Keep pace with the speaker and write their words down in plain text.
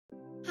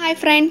Hi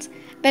friends,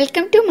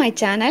 welcome to my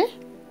channel.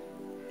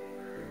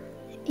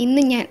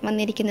 ഇന്ന് ഞാൻ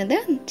വന്നിരിക്കുന്നത്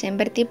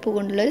ചെമ്പരത്തി പൂ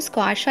കൊണ്ടുള്ള ഒരു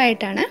സ്ക്വാഷ്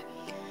ആയിട്ടാണ്.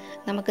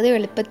 നമുക്കത്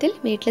എളുപ്പത്തിൽ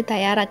വീട്ടിൽ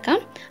തയ്യാറാക്കാം.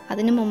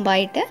 അതിനു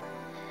മുമ്പായിട്ട്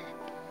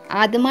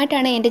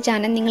ആദ്യമായിട്ടാണ് എൻ്റെ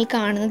ചാനൽ നിങ്ങൾ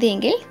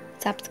കാണുന്നതെങ്കിൽ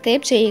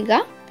സബ്സ്ക്രൈബ്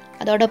ചെയ്യുക.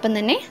 അതോടൊപ്പം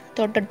തന്നെ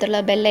തൊട്ടടുത്തുള്ള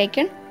ബെൽ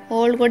ഐക്കൺ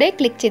ഓൾ കൂടെ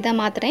ക്ലിക്ക് ചെയ്താൽ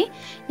മാത്രമേ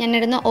ഞാൻ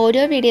ഇടുന്ന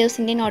ഓരോ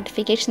വീഡിയോസിൻ്റെ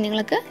നോട്ടിഫിക്കേഷൻ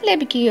നിങ്ങൾക്ക്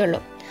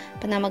ലഭിക്കുകയുള്ളൂ.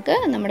 അപ്പോൾ നമുക്ക്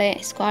നമ്മുടെ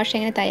സ്ക്വാഷ്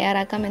എങ്ങനെ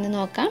തയ്യാറാക്കാം എന്ന്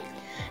നോക്കാം.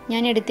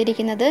 ഞാൻ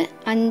എടുത്തിരിക്കുന്നത്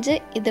 5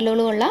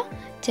 ഇതളുകളുള്ള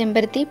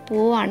ചെമ്പരത്തി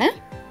പൂവാണ്.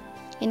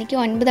 എനിക്ക്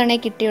 9 എണ്ണേ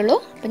കിട്ടിയുള്ളൂ.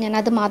 അപ്പോൾ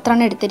ഞാനത്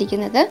മാത്രമാണ്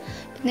എടുത്തിരിക്കുന്നത്.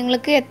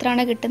 നിങ്ങൾക്ക്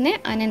എത്രയാണ് കിട്ടുന്നത്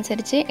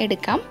അതിനനുസരിച്ച്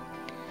എടുക്കാം.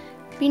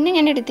 പിന്നെ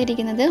ഞാൻ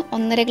എടുത്തിരിക്കുന്നത്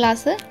 1.5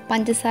 ഗ്ലാസ്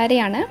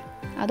പഞ്ചസാരയാണ്.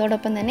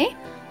 അതോടൊപ്പം തന്നെ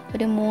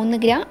ഒരു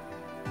 3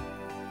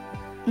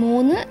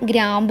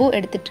 ഗ്രാമ്പൂ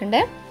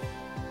എടുത്തിട്ടുണ്ട്.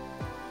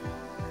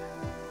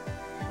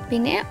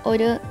 പിന്നെ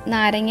ഒരു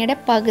നാരങ്ങയുടെ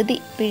പകുതി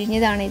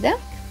പിഴിഞ്ഞതാണിത്.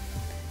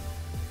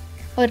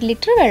 1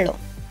 ലിറ്റർ വെള്ളം.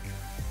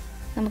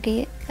 നമുക്ക്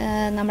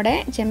നമ്മുടെ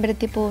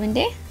ചെമ്പരത്തി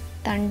പൂവിൻ്റെ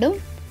തണ്ടും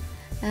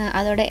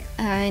അതോടെ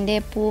അതിൻ്റെ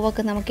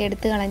പൂവൊക്കെ നമുക്ക്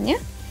എടുത്തു കളഞ്ഞ്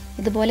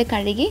ഇതുപോലെ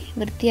കഴുകി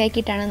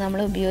വൃത്തിയാക്കിയിട്ടാണ് നമ്മൾ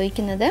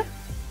ഉപയോഗിക്കുന്നത്.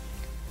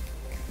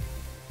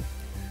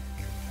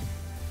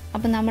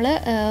 അപ്പം നമ്മൾ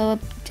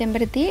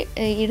ചെമ്പരത്തി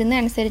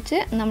ഇടുന്ന അനുസരിച്ച്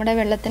നമ്മുടെ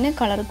വെള്ളത്തിന്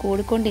കളർ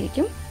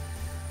കൂടിക്കൊണ്ടിരിക്കും.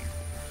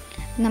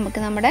 നമുക്ക്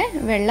നമ്മുടെ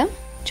വെള്ളം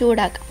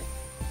ചൂടാക്കാം.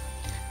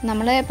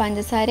 നമ്മൾ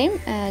പഞ്ചസാരയും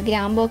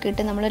ഗ്രാമ്പും ഒക്കെ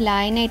ഇട്ട് നമ്മൾ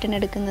ലായനായിട്ടാണ്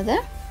എടുക്കുന്നത്.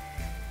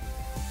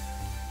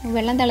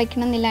 വെള്ളം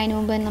തിളയ്ക്കണമെന്നില്ല, അതിന്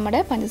മുമ്പ് നമ്മുടെ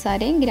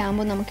പഞ്ചസാരയും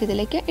ഗ്രാമ്പും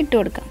നമുക്കിതിലേക്ക് ഇട്ട്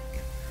കൊടുക്കാം.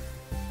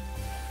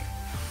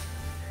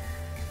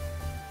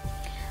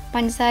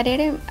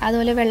 പഞ്ചസാരയുടെ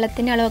അതുപോലെ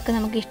വെള്ളത്തിൻ്റെ അളവൊക്കെ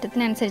നമുക്ക്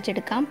ഇഷ്ടത്തിനനുസരിച്ച്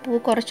എടുക്കാം. പൂ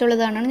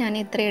കുറച്ചുള്ളതാണ് ഞാൻ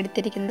ഇത്രയും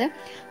എടുത്തിരിക്കുന്നത്.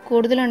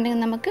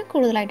 കൂടുതലുണ്ടെങ്കിൽ നമുക്ക്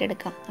കൂടുതലായിട്ട്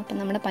എടുക്കാം. അപ്പം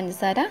നമ്മുടെ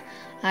പഞ്ചസാര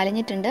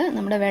അലിഞ്ഞിട്ടുണ്ട്.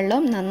 നമ്മുടെ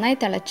വെള്ളവും നന്നായി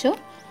തിളച്ചു.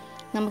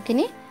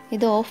 നമുക്കിനി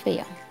ഇത് ഓഫ്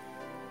ചെയ്യാം.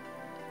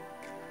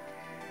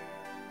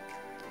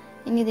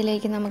 ഇനി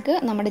ഇതിലേക്ക് നമുക്ക്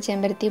നമ്മുടെ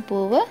ചെമ്പരത്തി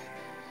പൂവ്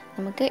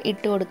നമുക്ക്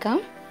ഇട്ട് കൊടുക്കാം.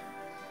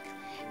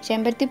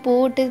 ചെമ്പരത്തി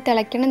പൂവിട്ട്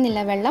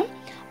തിളയ്ക്കണമെന്നില്ല, വെള്ളം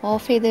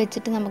ഓഫ് ചെയ്ത്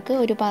വെച്ചിട്ട് നമുക്ക്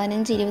ഒരു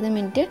 15-20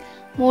 മിനിറ്റ്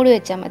മൂടി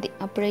വെച്ചാൽ മതി.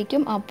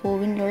 അപ്പോഴേക്കും ആ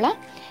പൂവിനുള്ള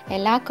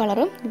എല്ലാ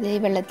കളറും ഇത് ഈ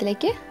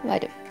വെള്ളത്തിലേക്ക്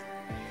വരും.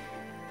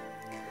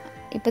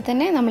 ഇപ്പം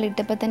തന്നെ നമ്മൾ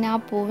ഇട്ടപ്പോൾ തന്നെ ആ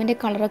പൂവിൻ്റെ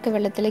കളറൊക്കെ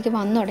വെള്ളത്തിലേക്ക്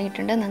വന്നു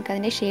തുടങ്ങിയിട്ടുണ്ട്. നമുക്ക്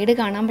അതിൻ്റെ ഷെയ്ഡ്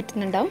കാണാൻ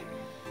പറ്റുന്നുണ്ടാവും.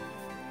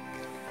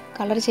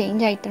 കളർ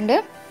ചേഞ്ച് ആയിട്ടുണ്ട്.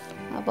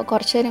 അപ്പോൾ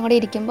കുറച്ച് നേരം കൂടെ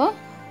ഇരിക്കുമ്പോൾ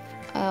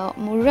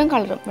മുഴുവൻ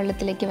കളറും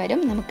വെള്ളത്തിലേക്ക് വരും.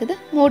 നമുക്കിത്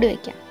മൂടി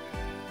വയ്ക്കാം.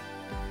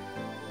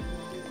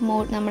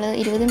 നമ്മൾ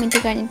 20 മിനിറ്റ്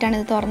കഴിഞ്ഞിട്ടാണ്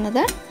ഇത്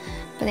തുറന്നത്.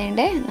 അപ്പോൾ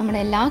വേണ്ടേ നമ്മുടെ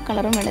എല്ലാ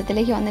കളറും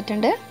വെള്ളത്തിലേക്ക്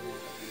വന്നിട്ടുണ്ട്.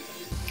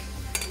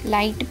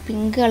 ലൈറ്റ്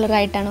പിങ്ക്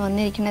കളറായിട്ടാണ്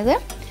വന്നിരിക്കുന്നത്.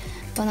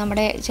 അപ്പോൾ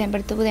നമ്മുടെ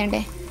ചെമ്പരത്തി പൂ വേണ്ടേ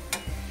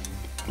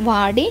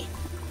വാടി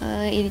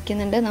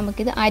ഇരിക്കുന്നുണ്ട്.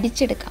 നമുക്കിത്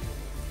അരിച്ചെടുക്കാം.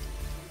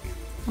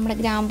 നമ്മുടെ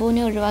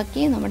ഗ്രാമ്പൂവിനെ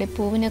ഒഴിവാക്കി നമ്മുടെ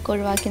പൂവിനൊക്കെ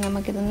ഒഴിവാക്കി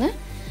നമുക്കിതൊന്ന്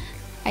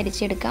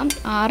അരിച്ചെടുക്കാം.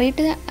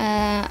 ആറിയിട്ട്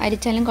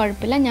അരിച്ചാലും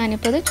കുഴപ്പമില്ല.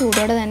 ഞാനിപ്പോൾ ഇത്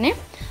ചൂടോടെ തന്നെ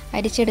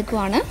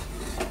അരിച്ചെടുക്കുവാണ്.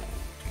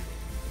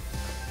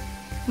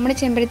 നമ്മുടെ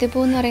ചെമ്പരത്തിപ്പൂ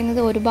എന്ന് പറയുന്നത്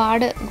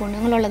ഒരുപാട്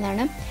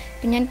ഗുണങ്ങളുള്ളതാണ്.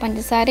 ഇപ്പം ഞാൻ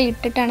പഞ്ചസാര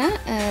ഇട്ടിട്ടാണ്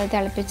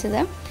തിളപ്പിച്ചത്.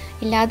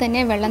 ഇല്ലാതെ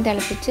തന്നെ വെള്ളം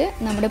തിളപ്പിച്ച്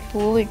നമ്മുടെ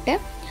പൂവിട്ട്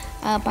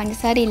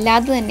പഞ്ചസാര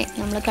ഇല്ലാതെ തന്നെ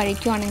നമ്മൾ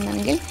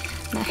കഴിക്കുകയാണെന്നുണ്ടെങ്കിൽ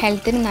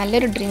ഹെൽത്തിന്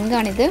നല്ലൊരു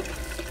ഡ്രിങ്കാണിത്.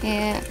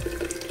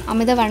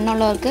 അമിത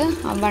വണ്ണമുള്ളവർക്ക്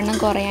വണ്ണം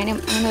കുറയാനും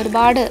അങ്ങനെ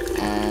ഒരുപാട്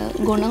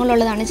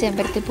ഗുണങ്ങളുള്ളതാണ്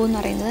ചെമ്പരത്തിപ്പൂ എന്ന്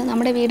പറയുന്നത്.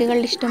 നമ്മുടെ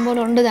വീടുകളിൽ ഇഷ്ടംപോലെ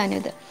ഉണ്ട്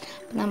താനിത്.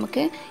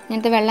 നമുക്ക്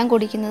ഇങ്ങനത്തെ വെള്ളം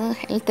കുടിക്കുന്നത്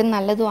ഹെൽത്തിന്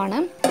നല്ലതുമാണ്.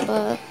 അപ്പോൾ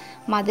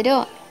മധുരമോ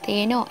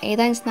തേനോ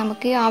ഏതാണെന്ന്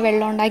നമുക്ക് ആ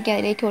വെള്ളം ഉണ്ടാക്കി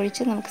അതിലേക്ക്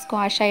ഒഴിച്ച് നമുക്ക്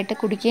സ്ക്വാഷായിട്ട്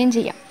കുടിക്കുകയും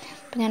ചെയ്യാം.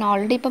 അപ്പോൾ ഞാൻ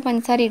ഓൾറെഡി ഇപ്പോൾ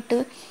പഞ്ചസാര ഇട്ട്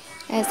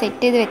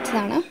സെറ്റ് ചെയ്ത്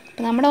വെച്ചതാണ്.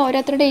 അപ്പോൾ നമ്മുടെ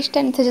ഓരോരുത്തരുടെ ഇഷ്ടം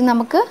അനുസരിച്ച്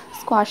നമുക്ക്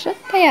സ്ക്വാഷ്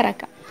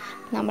തയ്യാറാക്കാം.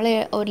 നമ്മൾ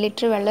 1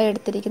 ലിറ്റർ വെള്ളം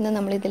എടുത്തിരിക്കുന്നത്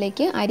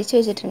നമ്മളിതിലേക്ക് അരിച്ചു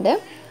വെച്ചിട്ടുണ്ട്.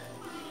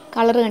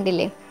 കളർ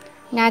കണ്ടില്ലേ,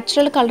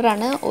 നാച്ചുറൽ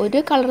കളറാണ്.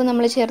 ഒരു കളർ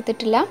നമ്മൾ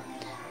ചേർത്തിട്ടില്ല.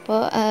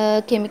 അപ്പോൾ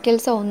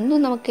കെമിക്കൽസോ ഒന്നും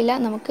നമുക്കില്ല.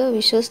 നമുക്ക്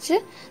വിശ്വസിച്ച്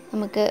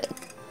നമുക്ക്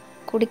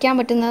കുടിക്കാൻ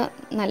പറ്റുന്ന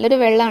നല്ലൊരു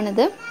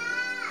വെള്ളമാണിത്.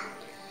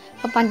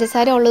 അപ്പോൾ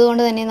പഞ്ചസാര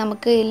ഉള്ളതുകൊണ്ട് തന്നെ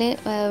നമുക്ക് ഇതിൽ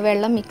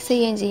വെള്ളം മിക്സ്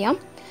ചെയ്യുകയും ചെയ്യാം.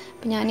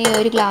 അപ്പോൾ ഞാൻ ഈ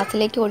ഒരു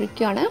ഗ്ലാസ്സിലേക്ക്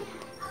ഒഴിക്കുകയാണ്.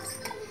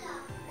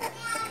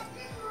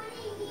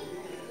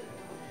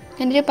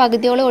 ഞാനൊരു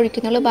പകുതിയോളം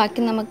ഒഴിക്കുന്നുള്ളൂ.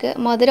 ബാക്കി നമുക്ക്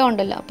മധുരം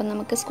ഉണ്ടല്ലോ, അപ്പം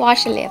നമുക്ക്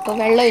സ്ക്വാഷ് അല്ലേ, അപ്പോൾ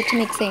വെള്ളം ഒഴിച്ച്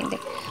മിക്സ് ചെയ്യണ്ടേ.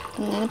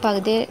 അപ്പം ഞാൻ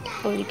പകുതി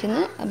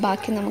ഒഴിക്കുന്നു.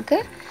 ബാക്കി നമുക്ക്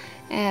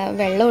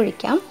വെള്ളം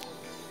ഒഴിക്കാം.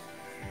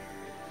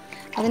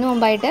 അതിന്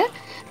മുമ്പായിട്ട്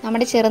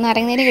നമ്മുടെ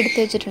ചെറുനാരങ്ങ എടുത്ത്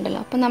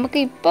വെച്ചിട്ടുണ്ടല്ലോ. അപ്പം നമുക്ക്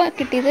ഇപ്പോൾ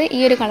കിട്ടിയത് ഈ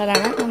ഒരു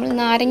കളറാണ്. നമ്മൾ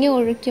നാരങ്ങ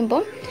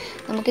ഒഴിക്കുമ്പോൾ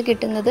നമുക്ക്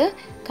കിട്ടുന്നത്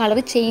കളർ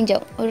ചേഞ്ച്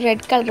ആവും. ഒരു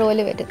റെഡ് കളർ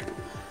പോലെ വരും.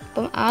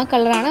 അപ്പം ആ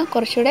കളറാണ്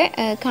കുറച്ചുകൂടെ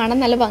കാണാൻ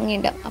നല്ല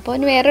ഭംഗിയുണ്ടാവും. അപ്പോൾ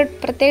അതിന് വേറെ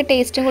പ്രത്യേക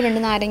ടേസ്റ്റും കൂടെ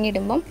ഉണ്ട് നാരങ്ങ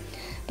ഇടുമ്പം.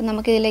 അപ്പം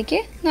നമുക്കിതിലേക്ക്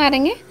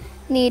നാരങ്ങ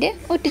നീര്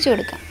ഒറ്റിച്ചു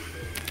കൊടുക്കാം.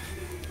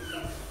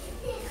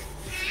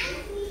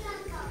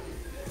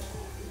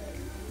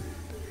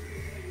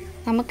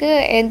 നമുക്ക്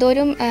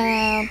എന്തോരം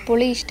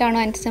പുളി ഇഷ്ടമാണോ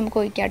അനുസരിച്ച് നമുക്ക്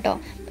ഒഴിക്കാം കേട്ടോ.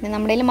 പിന്നെ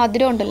നമ്മുടെ കയ്യിൽ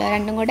മധുരം ഉണ്ടല്ലോ,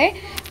 രണ്ടും കൂടെ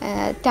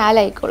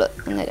ടാലായിക്കോളൂ.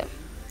 അന്നേരം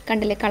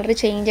കണ്ടില്ലേ കളർ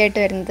ചേഞ്ച് ആയിട്ട്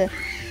വരുന്നത്.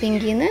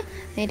 പിങ്കിൽ നിന്ന്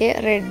നേരെ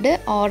റെഡ്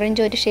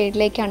ഓറഞ്ച് ഒരു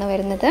ഷെയ്ഡിലേക്കാണ്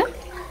വരുന്നത്.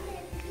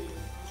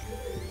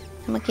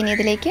 നമുക്കിനി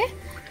ഇതിലേക്ക്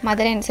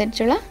മധുരം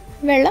അനുസരിച്ചുള്ള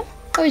വെള്ളം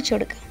ഒഴിച്ചു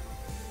കൊടുക്കാം.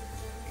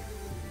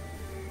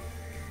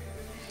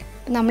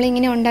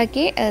 നമ്മളിങ്ങനെ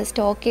ഉണ്ടാക്കി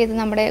സ്റ്റോക്ക് ചെയ്ത്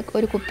നമ്മുടെ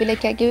ഒരു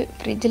കുപ്പിയിലേക്കാക്കി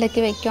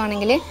ഫ്രിഡ്ജിലൊക്കെ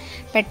വെക്കുകയാണെങ്കിൽ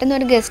പെട്ടെന്ന്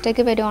ഒരു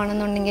ഗസ്റ്റൊക്കെ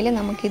വരുവാണെന്നുണ്ടെങ്കിൽ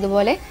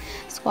നമുക്കിതുപോലെ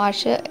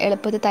സ്ക്വാഷ്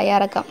എളുപ്പത്തിൽ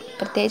തയ്യാറാക്കാം.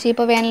 പ്രത്യേകിച്ച്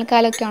ഇപ്പോൾ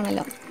വേനൽക്കാലമൊക്കെ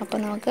ആണല്ലോ, അപ്പോൾ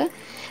നമുക്ക്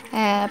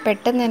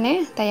പെട്ടെന്ന് തന്നെ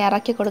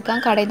തയ്യാറാക്കി കൊടുക്കാം.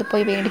 കടയിൽ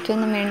പോയി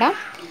മേടിക്കുകയൊന്നും വേണ്ട.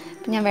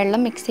 അപ്പോൾ ഞാൻ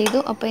വെള്ളം മിക്സ് ചെയ്തു.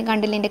 അപ്പോൾ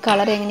കണ്ടില്ല എൻ്റെ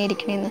കളർ എങ്ങനെ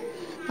ഇരിക്കണേന്ന്.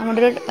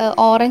 നമ്മുടെ ഒരു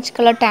ഓറഞ്ച്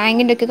കളർ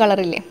ടാങ്കിൻ്റെ ഒക്കെ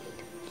കളറില്ലേ,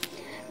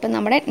 അപ്പം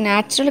നമ്മുടെ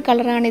നാച്ചുറൽ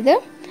കളറാണിത്.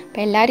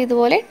 അപ്പോൾ എല്ലാവരും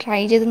ഇതുപോലെ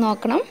ട്രൈ ചെയ്ത്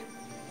നോക്കണം.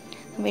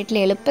 വീട്ടിൽ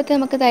എളുപ്പത്തിൽ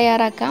നമുക്ക്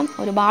തയ്യാറാക്കാം.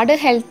 ഒരുപാട്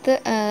ഹെൽത്ത്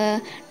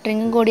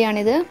ഡ്രിങ്കും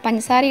കൂടിയാണിത്.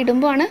 പഞ്ചസാര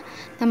ഇടുമ്പോഴാണ്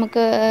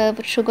നമുക്ക്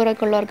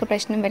ഷുഗറൊക്കെ ഉള്ളവർക്ക്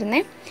പ്രശ്നം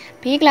വരുന്നത്.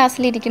 അപ്പോൾ ഈ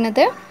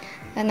ഗ്ലാസ്സിലിരിക്കുന്നത്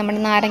നമ്മുടെ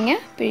നാരങ്ങ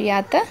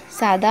പിഴിയാത്ത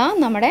സാധാ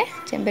നമ്മുടെ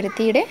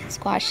ചെമ്പരത്തിയുടെ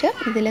സ്ക്വാഷ്.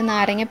 ഇതിൽ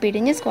നാരങ്ങ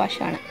പിഴിഞ്ഞ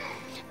സ്ക്വാഷാണ്.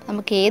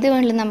 നമുക്ക് ഏത്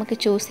വേണമെങ്കിലും നമുക്ക്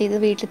ചൂസ് ചെയ്ത്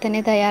വീട്ടിൽ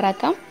തന്നെ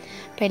തയ്യാറാക്കാം.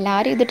 അപ്പോൾ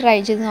എല്ലാവരും ഇത് ട്രൈ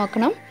ചെയ്ത്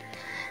നോക്കണം.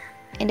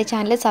 എൻ്റെ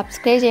ചാനൽ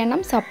സബ്സ്ക്രൈബ്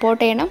ചെയ്യണം,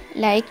 സപ്പോർട്ട് ചെയ്യണം,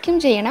 ലൈക്കും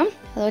ചെയ്യണം.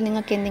 അതുപോലെ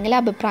നിങ്ങൾക്ക് എന്തെങ്കിലും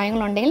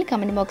അഭിപ്രായങ്ങളുണ്ടെങ്കിൽ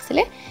കമൻറ്റ് ബോക്സിൽ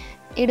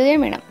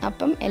ഇടുകയും വേണം.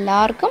 അപ്പം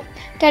എല്ലാവർക്കും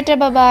ടാറ്റ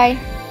ബൈ.